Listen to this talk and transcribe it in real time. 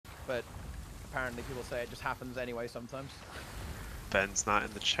but apparently people say it just happens anyway sometimes. Ben's not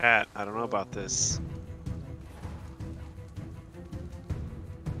in the chat. I don't know about this.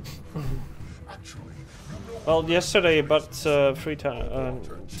 Well, yesterday, but 3 times,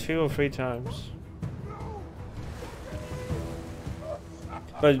 2 or 3 times.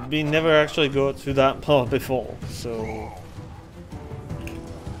 But we never actually got to that part before, so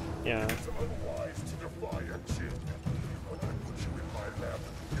yeah.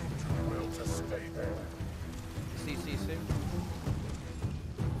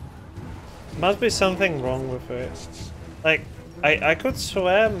 Must be something wrong with it. Like, I could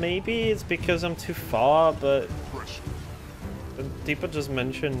swear maybe it's because I'm too far, but Deepa just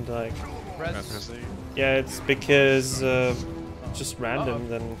mentioned like, yeah, it's because just random.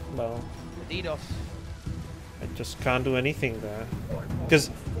 Then well, I just can't do anything there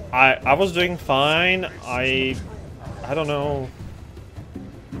because I was doing fine. I don't know.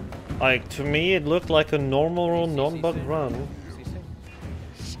 Like to me, it looked like a normal non-bug run.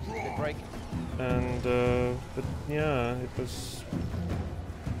 And but yeah,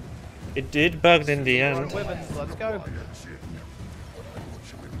 it did bugged in the end. Let's go.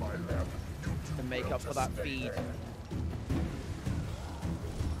 To make up for that feed.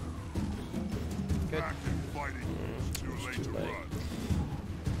 Good.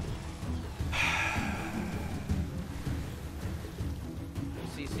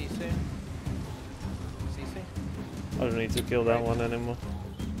 CC soon. CC. I don't need to kill that one anymore.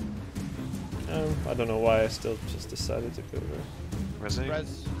 I don't know why I still just decided to go there. Res.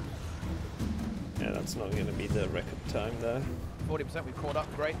 Yeah, that's not gonna be the record time there. 40% we've caught up,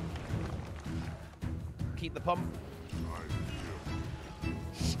 great. Keep the pump.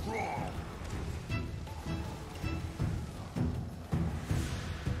 Strong.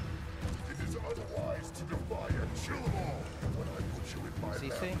 It is unwise to defy and chill them all. When I put you in my lap, you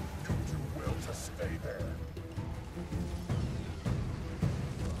do well to stay there.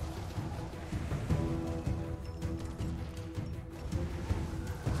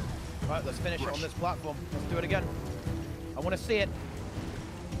 Right, let's finish it on this platform. Let's do it again. I want to see it.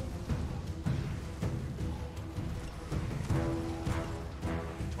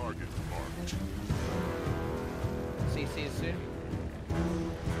 Target marked. CC is soon.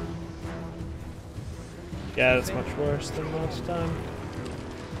 Yeah, that's much worse than last time.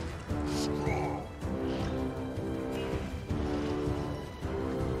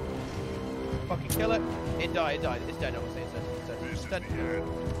 Fucking kill it. It died, it died. It's dead, obviously. It's dead.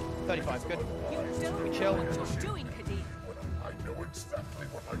 35, good. We chill. Doing, Qadim. I know exactly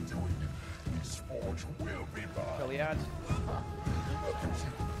what I'm doing. This forge will be mine. Kill the ad.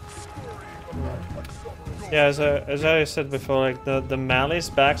 Yeah, as I said before, like the malice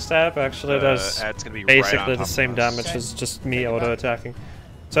backstab actually does basically the same damage as just me auto attacking.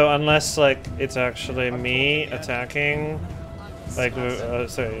 So unless like it's actually me attacking, like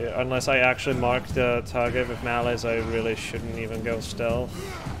sorry, unless I actually mark the target with malice, I really shouldn't even go stealth.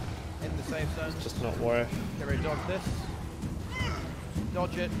 In the safe zone. It's just not worth. Get ready to dodge this.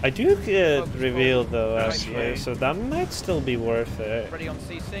 Dodge it. I do get revealed though, actually, so that might still be worth it. Ready on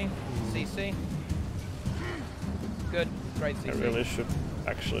CC. CC. Good. Great CC. I really should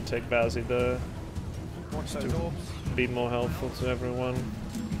actually take Vazzy though. Watch those orbs. Be more helpful to everyone.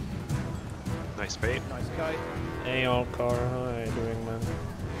 Nice bait. Nice kite. Hey, all car, how are you doing, man?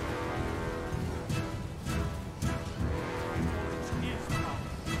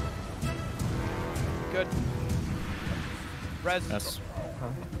 Good. Res. Yes.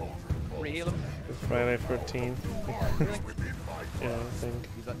 Reheal him. Friday 13th. Yeah, I think.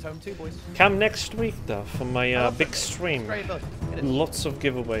 Use that tome too, boys. Come next week though for my big stream. Great, look. Lots of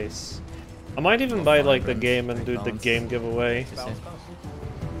giveaways. I might even buy like the game and do the game giveaway.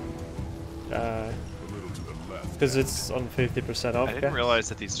 Because it's on 50% off. I didn't realize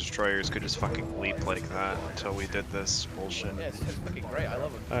that these destroyers could just fucking leap like that until we did this bullshit. Yeah, it's fucking great. I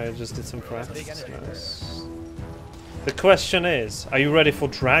love them. I just did some practice. Nice. The question is, are you ready for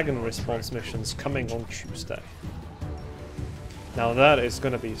dragon response missions coming on Tuesday? Now that is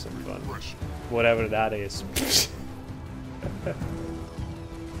gonna be some fun. Whatever that is.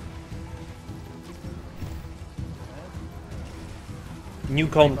 New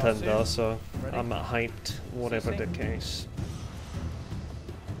content though, so I'm hyped, whatever the case.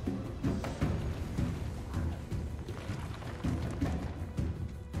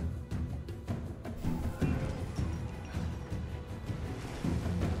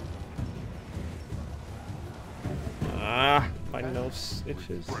 Ah, my nose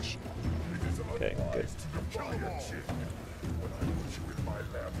itches. Okay, good.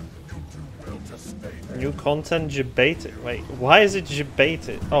 New content debated. Wait, why is it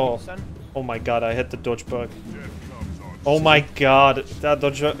debated? Oh my god, I hit the dodge bug. Oh my god, that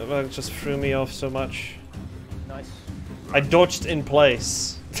dodge bug just threw me off so much. Nice. I dodged in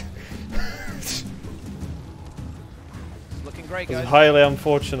place. Looking great, It was guys. highly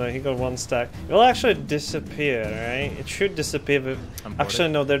unfortunate. He got 1 stack. It will actually disappear, right? It should disappear, but actually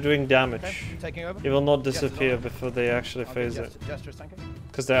no, they're doing damage. Okay, taking over. It will not disappear before they actually phase it. Gestures, thank you.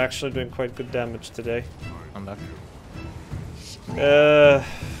 Because they're actually doing quite good damage today. I'm back.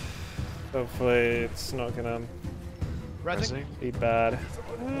 Hopefully it's not gonna Resing. be bad.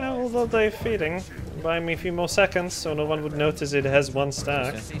 Although they're feeding. Buy me a few more seconds so no one would notice it has 1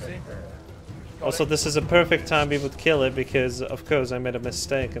 stack. CC. Also, this is a perfect time we would kill it because, of course, I made a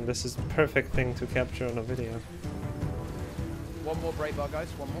mistake and this is the perfect thing to capture on a video. One more break bar, guys.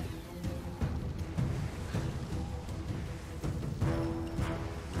 One more.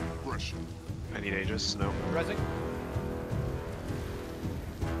 I need Aegis, no. Resing.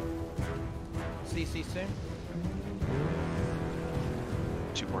 CC soon.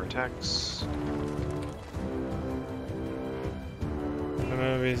 2 more attacks. I don't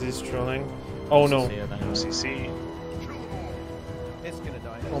know if he's trolling. Oh no. No CC. It's gonna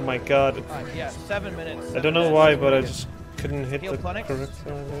die. Oh my god. Yeah, 7 minutes. I don't know why, but I just couldn't hit Heal the Planix. correct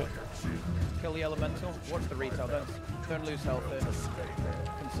target. Kill the elemental. Watch the retail. Don't lose health here.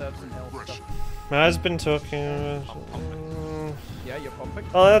 Conserve some health stuff. Ma's been talking. Yeah, you're pumping.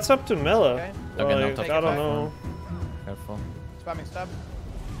 Oh, that's up to Miller. Okay. Like, Take I it don't back. know. Careful. Spamming stab.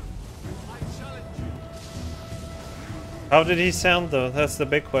 How did he sound though? That's the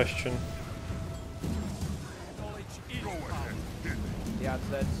big question. The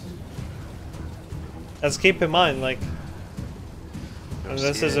adsets. Let's keep in mind, like, and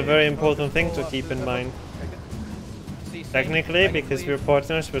this is a very important thing to keep in mind. Technically, because we're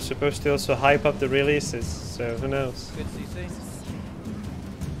partners, we're supposed to also hype up the releases, so who knows? Good CC.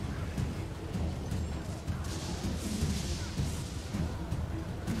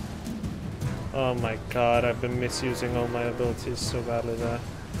 Oh my god, I've been misusing all my abilities so badly there.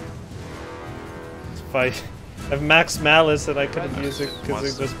 If I have max malice and I couldn't use it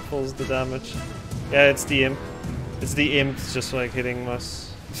because it just pulls the damage. Yeah, it's the imp. It's the imp just like hitting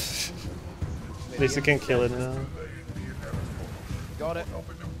us. At least you can kill it now. Got it.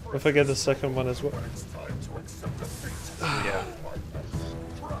 If I get the second one as well. Yeah.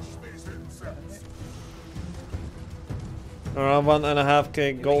 Around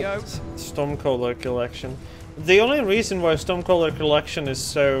 1.5k gold Stormcaller collection. The only reason why Stormcaller collection is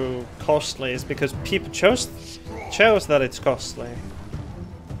so costly is because people chose that it's costly.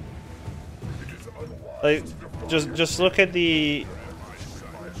 Like, just look at the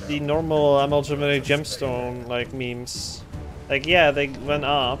normal amalgamated gemstone like memes. Like, yeah, they went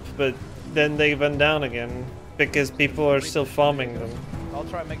up, but then they went down again because people are still farming them. I'll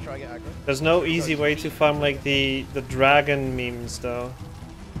try and make sure I get aggro. There's no easy way to farm like the dragon memes though.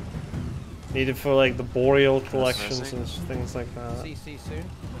 Needed for like the boreal collections and things like that. CC soon.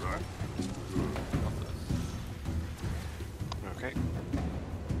 Okay.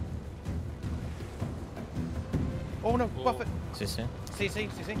 Oh no, buff it. CC. CC.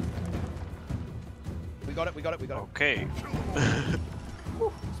 We got it. Okay.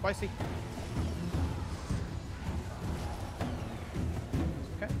 Woo, spicy.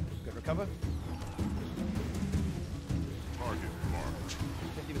 Okay, good recover.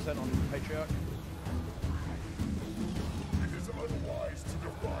 50% on Patriarch. It is unwise to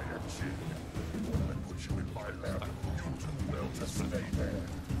defy a king. When I put you in my lap, you do well to stay there.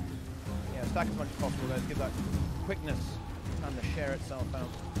 Yeah, stack as much as possible, guys. Give that quickness and the share itself out.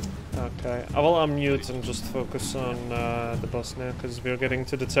 Okay, I will unmute and just focus on the boss now, because we're getting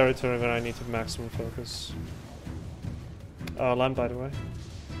to the territory where I need to maximum focus. Oh, lamp, by the way.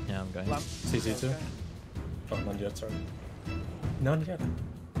 Yeah, I'm going. Lamp. CC too? Okay. Oh, not yet, sorry. Not yet.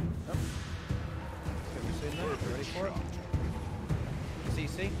 Nope. It's gonna be soon though. You ready for it?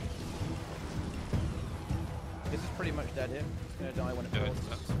 CC. This is pretty much dead here. It's gonna die when it falls.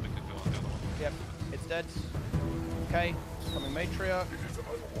 Yep, it's dead. Okay, coming Matriarch.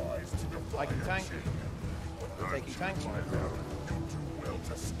 I can tank. Taking tank.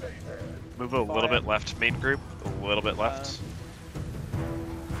 Move a little bit left, main group. A little bit left.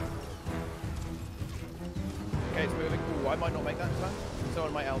 Okay, it's moving. Ooh, I might not make that in time.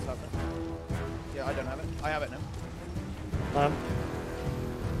 Someone might else have it. Yeah, I don't have it. I have it now. Lamp.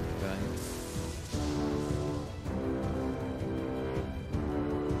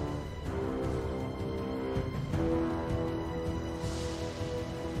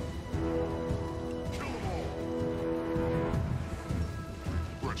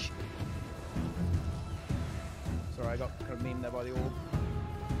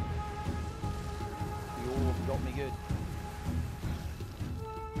 got me good.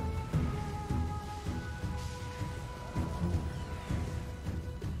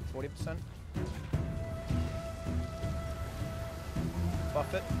 %.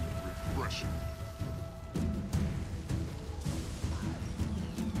 Buff it.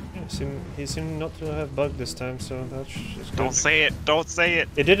 He seemed not to have bugged this time, so that's just Don't say it. Don't say it.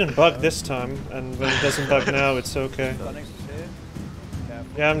 It didn't bug this time, and when it doesn't bug now, it's okay.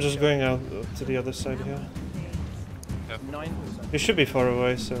 Yeah, I'm just going out to the other side here. 9%. You should be far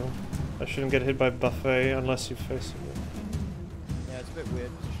away, so I shouldn't get hit by buffet unless you face it. Yeah, it's a bit weird.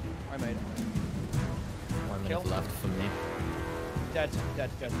 I made it. 1 minute left for me. Dead.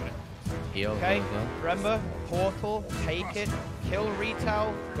 Heal, Okay, go. remember, portal, take it, kill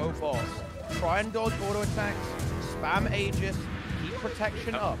retail, go boss. Try and dodge auto attacks, spam Aegis, keep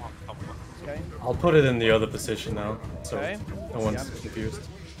protection up. Okay. I'll put it in the other position now, so Okay. no one's confused.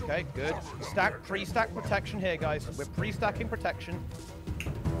 Okay, good. Pre-stack protection here, guys. We're pre-stacking protection.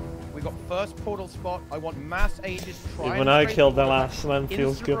 We got first portal spot. I want mass Aegis. When I killed the last one,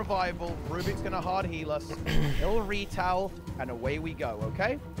 feels instant good. revival. Rubik's gonna hard heal us. Kill retail, and away we go.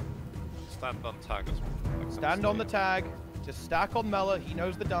 Okay. Stand on tag as well. Like Stand on the tag. Just stack on Mela. He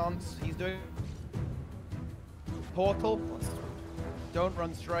knows the dance. He's doing portal. Don't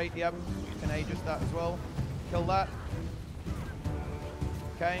run straight. Yep. You can Aegis that as well. Kill that.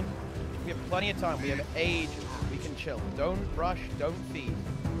 Okay. We have plenty of time. We have ages. We can chill. Don't rush. Don't feed.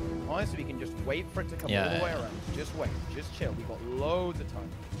 Honestly, we can just wait for it to come all the way around. Just wait. Just chill. We've got loads of time.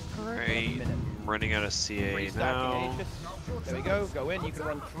 Great. I'm running out of CA now. Aegis. There we go. Go in. You can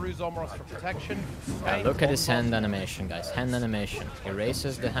run through Zomros for protection. Okay. Look at his hand animation, guys. Hand animation. He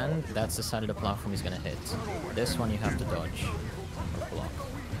raises the hand. That's the side of the platform he's gonna hit. This one you have to dodge or block.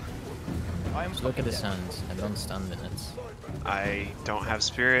 Just look at his hand. I don't stand in it. I don't have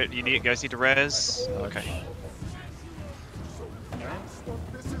spirit. You guys need to res. Dodge. Okay.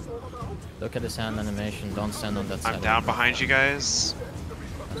 Look at his hand animation. Don't stand on that side. I'm down behind you guys.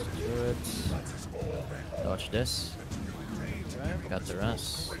 Do it. Dodge this. Got the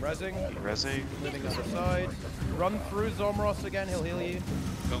res. Rezzing. Rezzing. Living other side. Run through Zomros again. He'll heal you.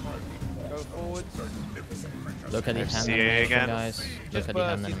 Go forwards. Look at the hand CA animation, again. guys. Look Just at the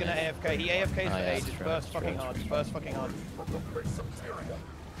hand burst. He's gonna animation. AFK. He AFKs for yeah, ages. true, Burst true, fucking hard. true. Burst fucking hard.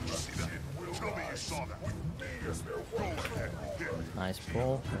 Nice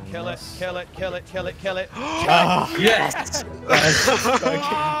pull. Kill it. Nice. Kill it. Kill it. Kill it. Kill it. Yes!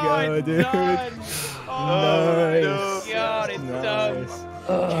 Oh, dude. done. Oh, Nice. God, it's done.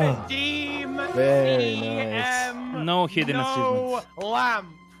 Qadim Very CM. No hidden achievements. Lamp.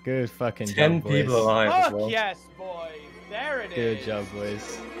 Good fucking job, 10 boys. people alive as Fuck well. yes, boys. There it is. Good job,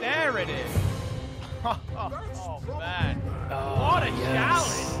 boys. There it is. Oh, man. What a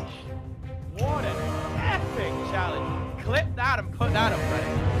challenge. What an epic challenge. Clip that and put that up,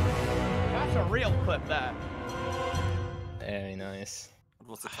 Reddit. That's a real clip there. Very nice.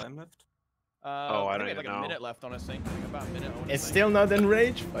 What's the time left? I don't think we have even like know. a minute left, honestly. I think about a minute. It's still not in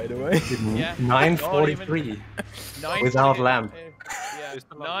rage, by the way. Yeah. 9:43. 9:43. Without lamp. Yeah,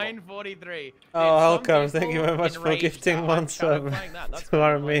 9:43. Oh, If some welcome. Thank you people very much for enraged gifting that I'm one shadow sub playing that, that's to going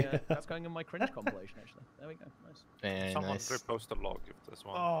in army. my, that's going in my cringe compilation, actually. There we go. Nice. Very Someone nice. repost a log if there's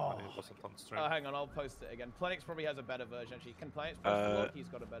one. Oh. When it wasn't on stream. Oh, hang on, I'll post it again. Plenix probably has a better version, actually. Can Plenix post the log? He's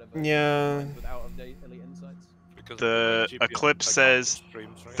got a better version. Yeah. With out-of-date elite insights. Because The GPU Eclipse like says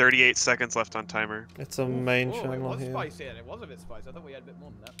streams, right? 38 seconds left on timer. It's a main Oh, it channel was here. spicy, and it was a bit spicy. I thought we had a bit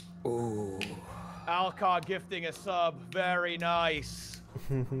more than that. Ooh. Alcard gifting a sub. Very nice.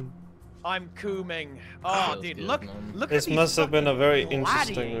 I'm cooming. Oh, Feels dude, good, look man. at This these must have been a very fucking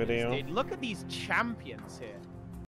interesting gladiators, video. Dude. Look at these champions here.